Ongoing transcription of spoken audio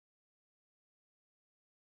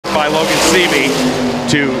by Logan Seavey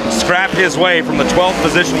to scrap his way from the 12th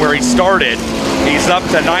position where he started. He's up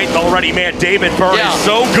to 9th already. Man, David Byrne is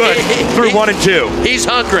so good through 1 and 2. He's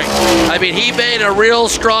hungry. I mean, he made a real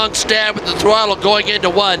strong stab at the throttle going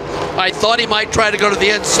into 1. I thought he might try to go to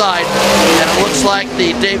the inside, and it looks like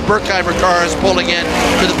the Dave Berkheimer car is pulling in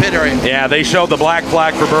to the pit area. Yeah, they showed the black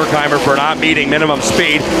flag for Berkheimer for not meeting minimum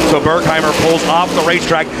speed, so Berkheimer pulls off the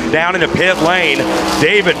racetrack down into pit lane.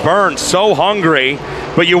 David Byrne so hungry,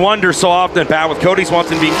 but you wonder so often, Pat, with Cody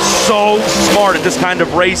Swanson being so smart at this kind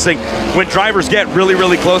of racing, when drivers get really,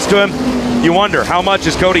 really close to him, you wonder how much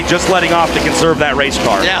is Cody just letting off to conserve that race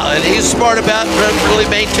car. Yeah, and he's smart about really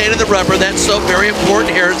maintaining the rubber. That's so very important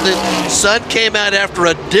here. The sun came out after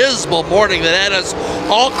a dismal morning that had us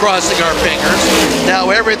all crossing our fingers. Now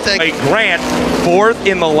everything. Grant, 4th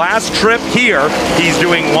in the last trip here. He's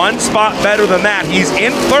doing 1 spot better than that. He's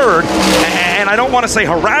in 3rd, and I don't want to say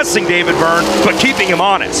harassing David Byrne, but keeping him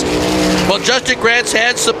honest. Well, Justin Grant's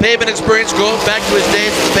had some pavement experience going back to his days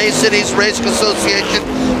at the Bay Cities Racing Association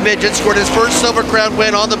Midget. Scored his first Silvercrown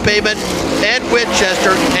win on the pavement and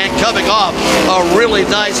Winchester, and coming off a really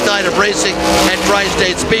nice night of racing at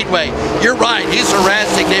Tri-State Speedway. You're right, he's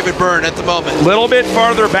harassing David Byrne at the moment. A little bit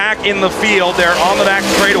farther back in the field, they're on the back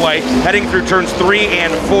straightaway, heading through turns 3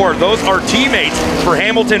 and 4. Those are teammates for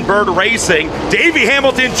Hamilton Byrd Racing. Davey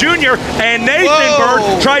Hamilton Jr. and Nathan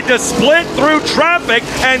Byrd tried to split through traffic,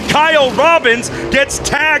 and Kyle Robbins gets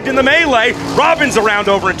tagged in the melee. Robbins around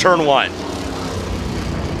over in turn 1.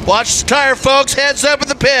 Watch the tire, folks. Heads up in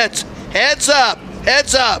the pits. Heads up.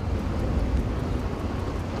 Heads up.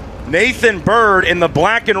 Nathan Byrd in the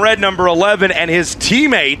black and red number 11 and his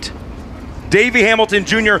teammate, Davey Hamilton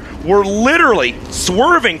Jr., were literally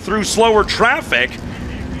swerving through slower traffic.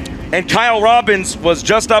 And Kyle Robbins was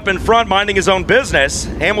just up in front minding his own business.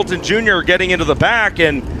 Hamilton Jr. getting into the back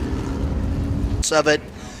and... of it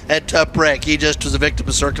at tough break. He just was a victim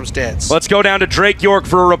of circumstance. Let's go down to Drake York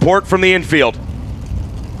for a report from the infield.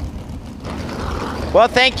 Well,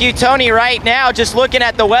 thank you, Tony. Right now, just looking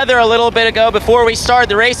at the weather a little bit ago before we started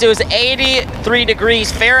the race, it was 83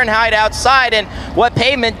 degrees Fahrenheit outside, and what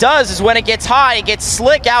pavement does is when it gets hot, it gets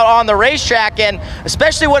slick out on the racetrack, and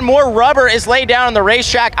especially when more rubber is laid down on the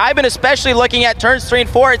racetrack. I've been especially looking at turns 3 and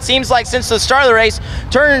 4. It seems like since the start of the race,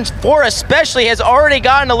 turn 4 especially has already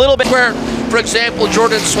gotten a little bit... Where, for example,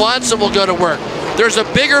 Jordan Swanson will go to work. There's a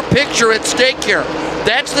bigger picture at stake here.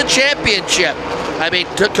 That's the championship. I mean,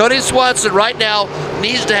 Cody Swanson right now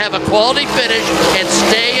needs to have a quality finish and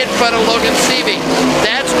stay in front of Logan Seavey.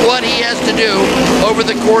 That's what he has to do over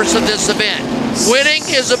the course of this event. Winning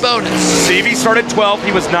is a bonus. Seavey started 12th.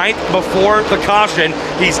 He was 9th before the caution.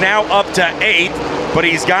 He's now up to 8th, but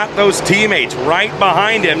he's got those teammates right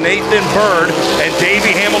behind him, Nathan Byrd and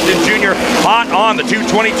Davey Hamilton Jr. hot on the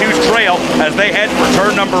 222's trail as they head for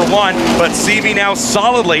turn number 1, but Seavey now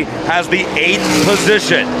solidly has the 8th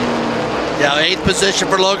position. Yeah, 8th position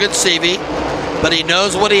for Logan Seavey, but he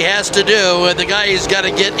knows what he has to do, and the guy he's got to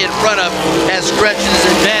get in front of has stretched his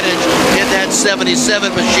advantage in that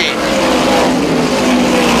 77 machine.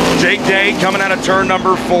 Jake Day coming out of turn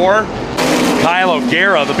number 4. Kyle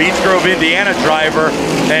O'Gara, the Beach Grove, Indiana driver,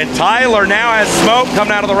 and Tyler now has smoke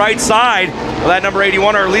coming out of the right side. Well, that number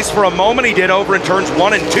 81, or at least for a moment he did, over in turns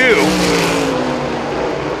 1 and 2.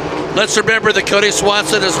 Let's remember that Cody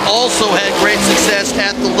Swanson has also had great success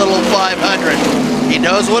at the Little 500. He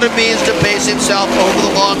knows what it means to pace himself over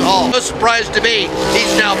the long haul. No surprise to me,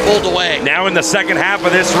 he's now pulled away. Now in the second half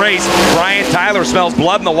of this race, Brian Tyler smells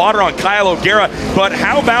blood in the water on Kyle O'Gara, but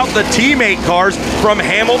how about the teammate cars from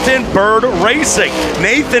Hamilton Byrd Racing?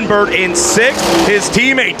 Nathan Byrd in 6th, his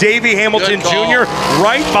teammate Davey Hamilton Jr.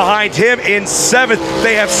 right behind him in 7th.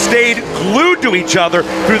 They have stayed glued to each other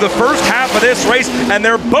through the first half of this race, and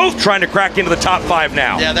they're both trying to crack into the top 5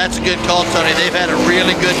 now. Yeah, that's a good call, Tony. They've had a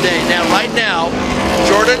really good day. Now, right now,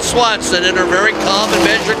 Jordan Swanson, in a very calm and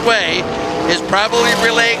measured way, is probably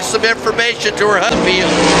relaying some information to her husband.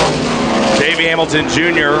 Davey Hamilton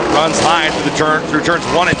Jr. runs high through turns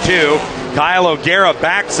 1 and 2. Kyle O'Gara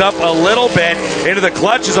backs up a little bit into the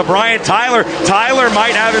clutches of Brian Tyler. Tyler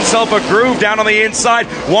might have himself a groove down on the inside,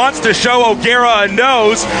 wants to show O'Gara a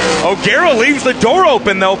nose. O'Gara leaves the door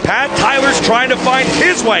open though. Pat Tyler's trying to find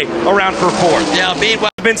his way around for 4th. Yeah,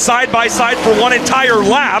 meanwhile, been side by side for one entire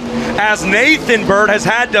lap as Nathan Byrd has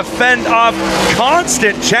had to fend off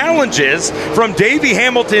constant challenges from Davey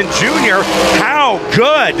Hamilton Jr. How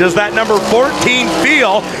good does that number 14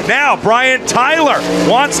 feel? Now Brian Tyler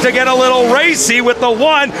wants to get a little racy with the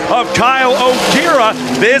 1 of Kyle O'Gara.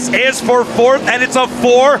 This is for 4th, and it's a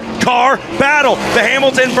 4-car battle. The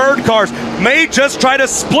Hamilton Byrd cars may just try to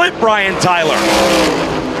split Brian Tyler.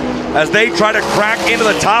 as they try to crack into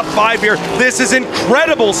the top 5 here. This is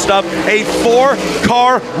incredible stuff. A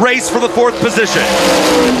 4-car race for the 4th position.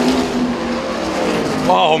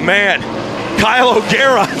 Oh man, Kyle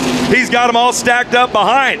O'Gara, he's got them all stacked up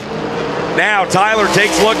behind. Now Tyler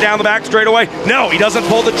takes a look down the back straightaway. No, he doesn't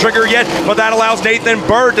pull the trigger yet, but that allows Nathan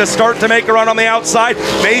Byrd to start to make a run on the outside.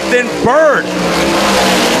 Nathan Byrd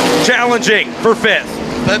challenging for 5th.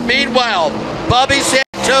 But meanwhile, Bobby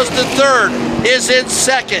Santos III is in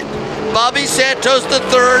 2nd. Bobby Santos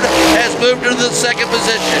III has moved to the 2nd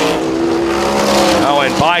position. Oh,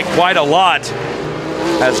 and by quite a lot,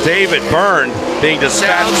 as David Byrne being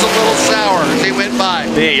dispatched. Sounds a little sour as he went by.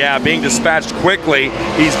 Yeah, being dispatched quickly.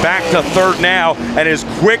 He's back to 3rd now and is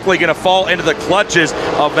quickly going to fall into the clutches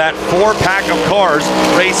of that 4-pack of cars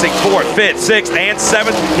racing 4th, 5th, 6th, and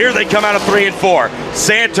 7th. Here they come out of 3 and 4.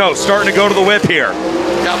 Santos starting to go to the whip here.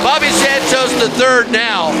 Now, Bobby Santos III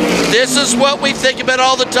now, this is what we think about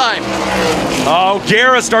all the time. Oh,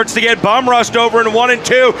 Guerra starts to get bum rushed over in 1 and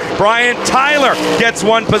 2. Brian Tyler gets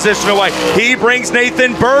 1 position away. He brings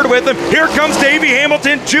Nathan Byrd with him. Here comes Davey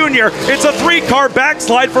Hamilton Jr. It's a 3-car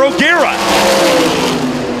backslide for O'Gara.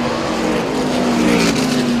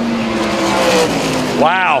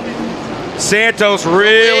 Wow. Santos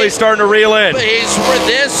really starting to reel in.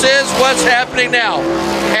 This is what's happening now.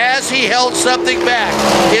 Has he held something back?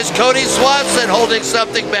 Is Cody Swanson holding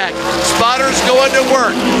something back? Spotter's going to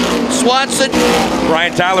work. Swanson.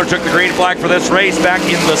 Brian Tyler took the green flag for this race back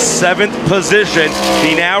in the 7th position.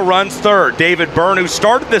 He now runs 3rd. David Byrne, who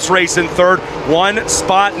started this race in 3rd, 1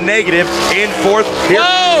 spot negative in 4th. Here.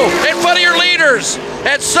 Whoa! In front of your leaders!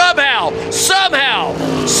 And somehow,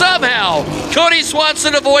 Cody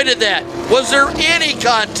Swanson avoided that. Was there any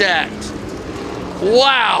contact?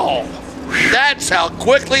 Wow. That's how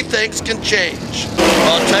quickly things can change.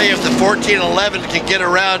 I'll tell you, if the 1411 can get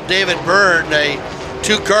around David Byrne,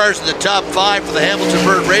 2 cars in the top 5 for the Hamilton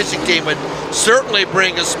Byrd Racing Team would certainly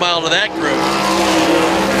bring a smile to that group.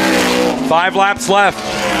 5 laps left.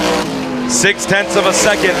 0.6 of a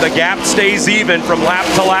second. The gap stays even from lap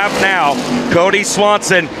to lap now. Cody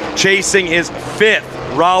Swanson chasing his 5th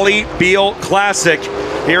Rollie Beale Classic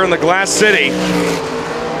here in the Glass City.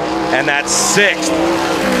 And that 6th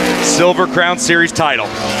Silvercrown Series title.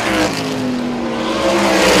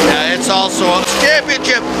 Yeah, it's also a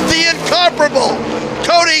championship. The incomparable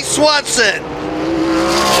Cody Swanson.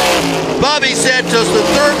 Bobby Santos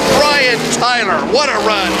III, Brian Tyler. What a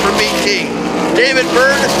run for BT. David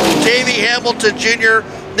Byrd, Davey Hamilton Jr.,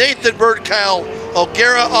 Nathan Byrd, Kyle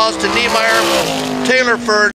O'Gara, Austin Niemeyer, Taylor Fern.